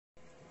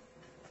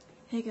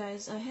Hey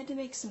guys, I had to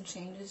make some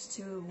changes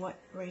to what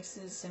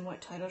races and what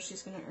titles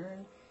she's gonna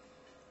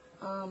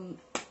earn.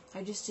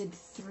 I just did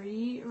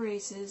 3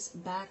 races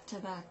back to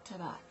back to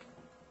back.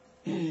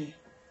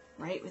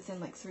 Right?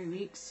 Within like 3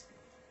 weeks.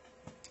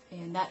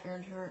 And that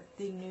earned her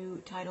the new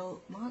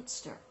title,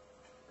 Monster.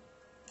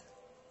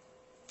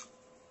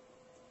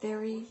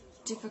 Very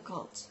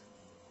difficult.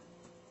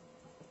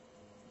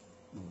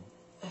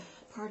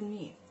 Pardon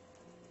me.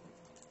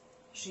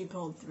 She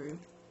pulled through.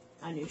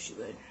 I knew she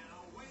would.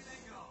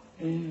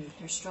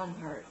 Her strong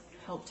heart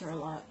helped her a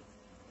lot.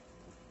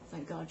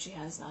 Thank God she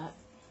has that.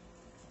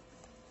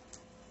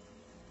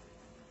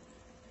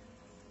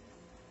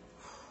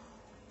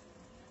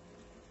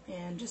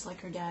 And just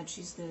like her dad,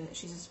 she's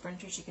a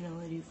sprinter. She can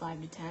only do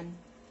 5 to 10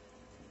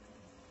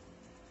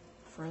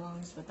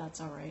 furlongs, but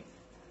that's alright.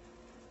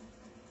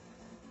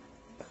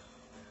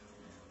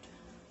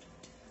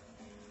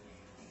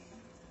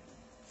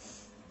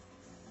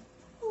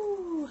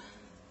 Ooh.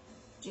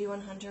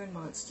 G1 Hunter and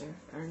Monster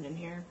earned in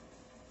here.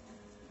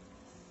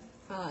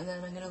 And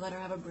then I'm gonna let her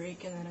have a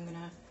break, and then I'm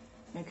gonna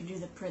make her do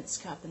the Prince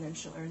Cup, and then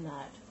she'll earn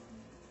that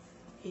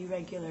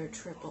Irregular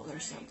triple or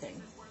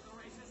something.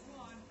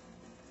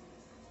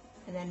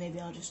 And then maybe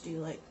I'll just do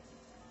like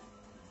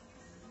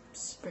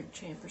Sprint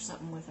Champ or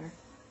something with her.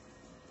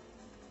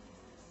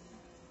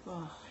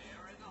 Oh.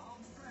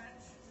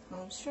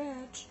 Home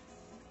stretch.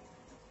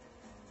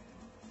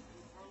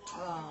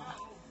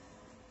 Oh.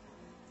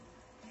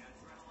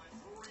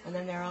 And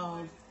then they're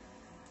all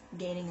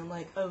gaining. I'm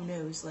like, oh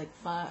no, it's like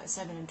 5,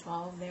 7, and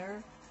 12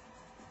 there.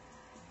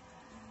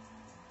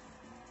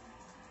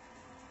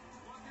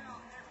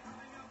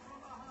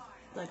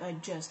 Like I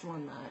just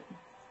won that.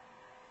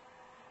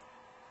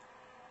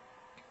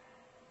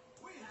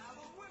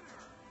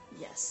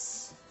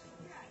 Yes.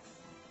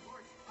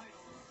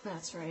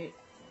 That's right.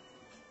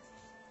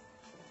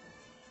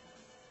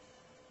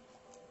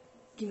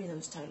 Give me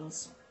those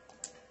titles.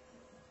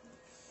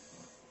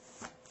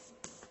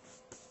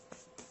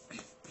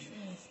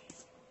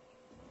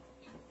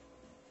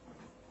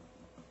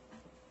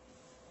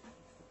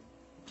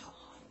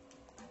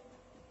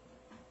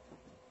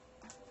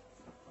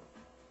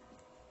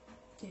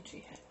 Itchy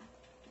head.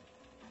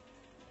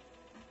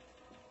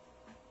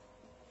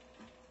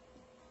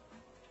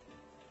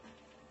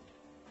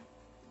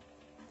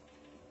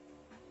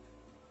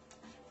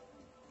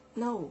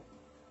 No.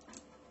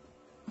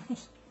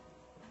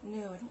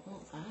 No, I don't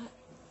want that.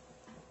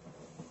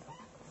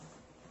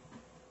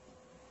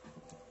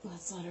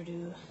 Let's let her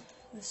do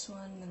this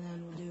one, and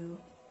then we'll do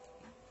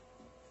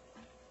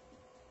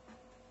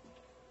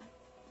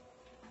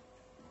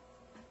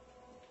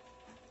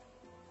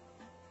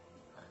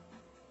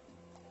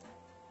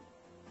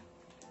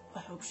I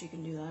hope she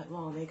can do that.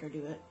 Well, I'll make her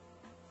do it.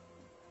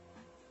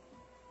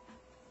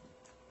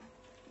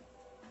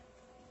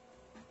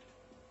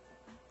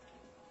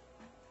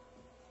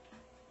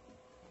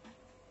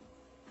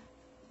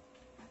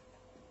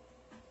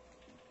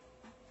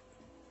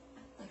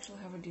 Actually,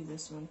 I'll have her do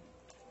this one.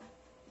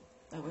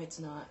 That way it's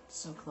not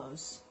so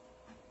close.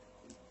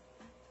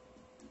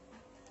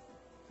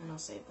 And I'll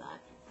save that.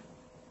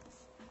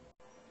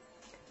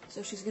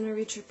 So she's gonna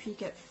reach her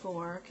peak at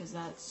 4, because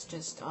that's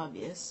just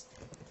obvious.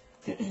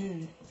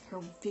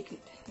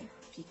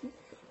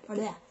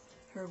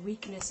 Her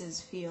weaknesses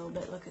feel,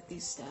 but look at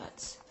these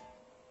stats.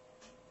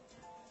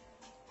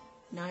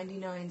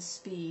 99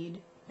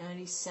 speed,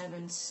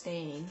 97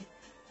 staying,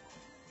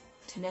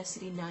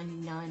 tenacity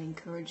 99, and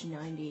courage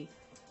 90,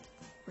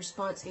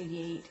 response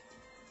 88.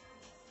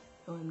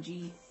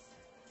 OMG.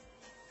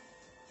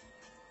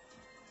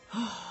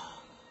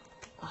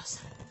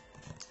 Awesome.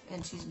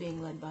 And she's being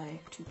led by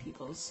 2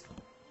 peoples.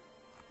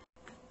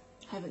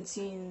 Haven't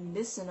seen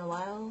this in a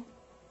while.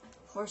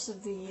 Horse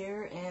of the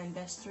Year and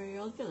Best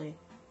 3-year-old filly.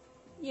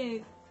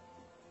 Yay.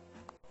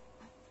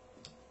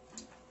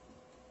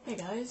 Hey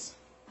guys.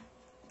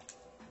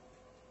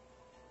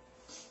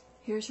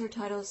 Here's her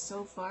titles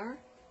so far.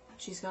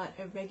 She's got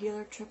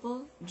Irregular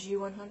triple,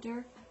 G1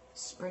 Hunter,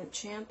 Sprint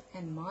Champ,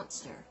 and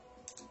Monster.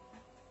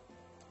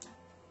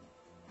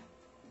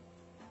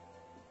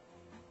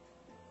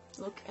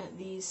 Look at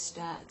these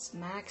stats.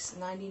 Max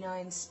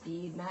 99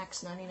 speed,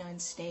 max 99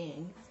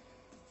 staying,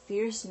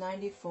 fierce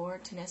 94,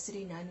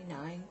 tenacity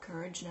 99,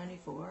 courage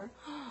 94,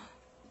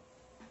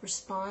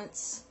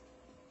 response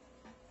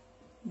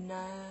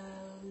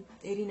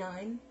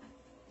 89,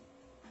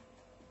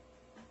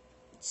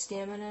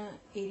 stamina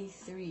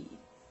 83.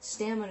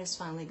 Stamina's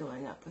finally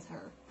going up with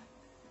her.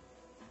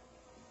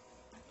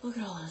 Look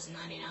at all those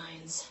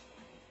 99s.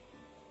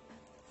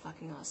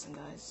 Fucking awesome,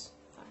 guys.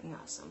 Fucking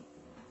awesome.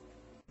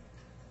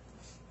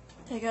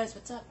 Hey guys,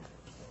 what's up?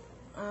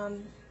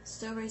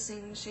 Still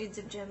racing Shades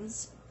of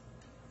Gems,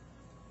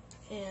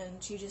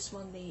 and she just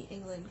won the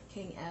England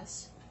King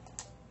S.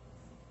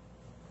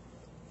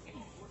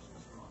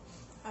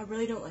 I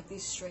really don't like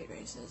these straight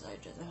races.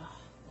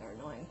 They're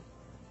annoying.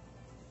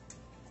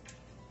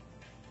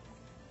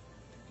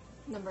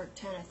 Number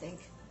 10, I think.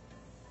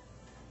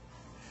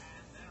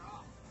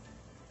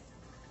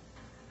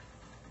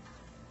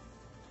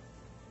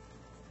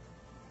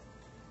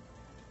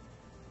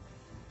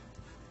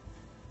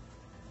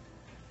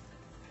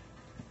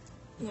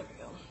 There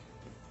we go.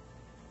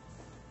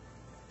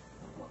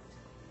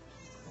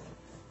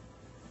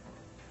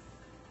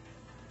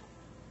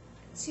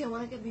 See, I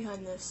want to get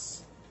behind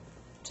this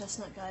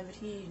chestnut guy, but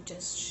he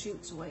just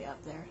shoots way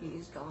up there.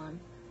 He's gone.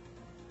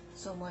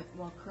 So I'm like,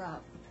 well,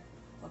 crap.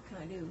 What can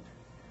I do?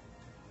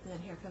 And then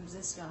here comes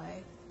this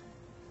guy.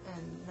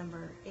 And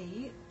number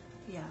 8.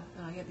 Yeah,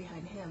 and I get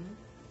behind him.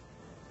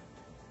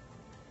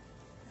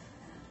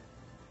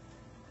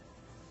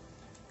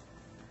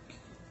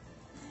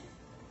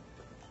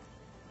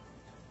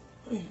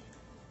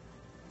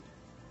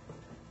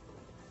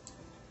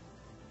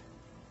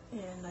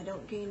 And I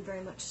don't gain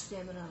very much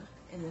stamina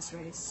in this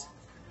race.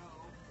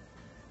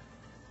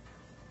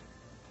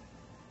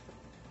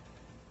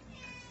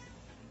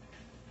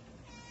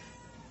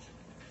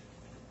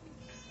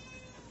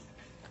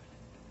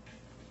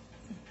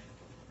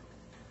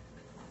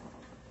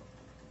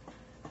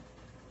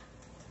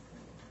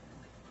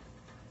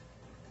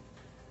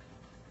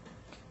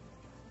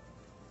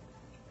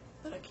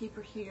 But I keep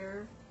her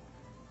here,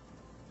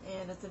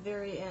 and at the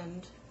very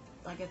end,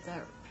 I get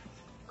that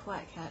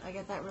Quiet Cat. I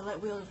get that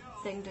roulette wheel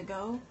thing to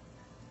go.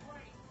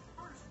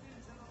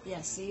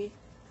 Yeah, see?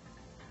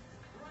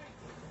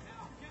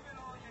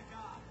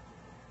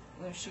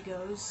 There she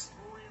goes.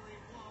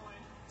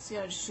 See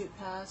how I just shoot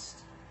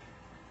past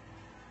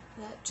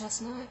that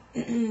chestnut?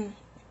 And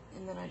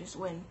then I just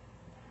win.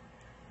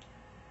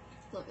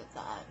 Look at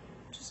that.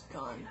 Just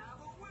gone.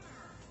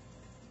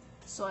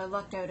 So I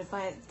lucked out. If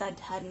that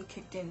hadn't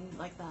kicked in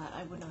like that,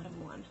 I would not have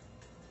won.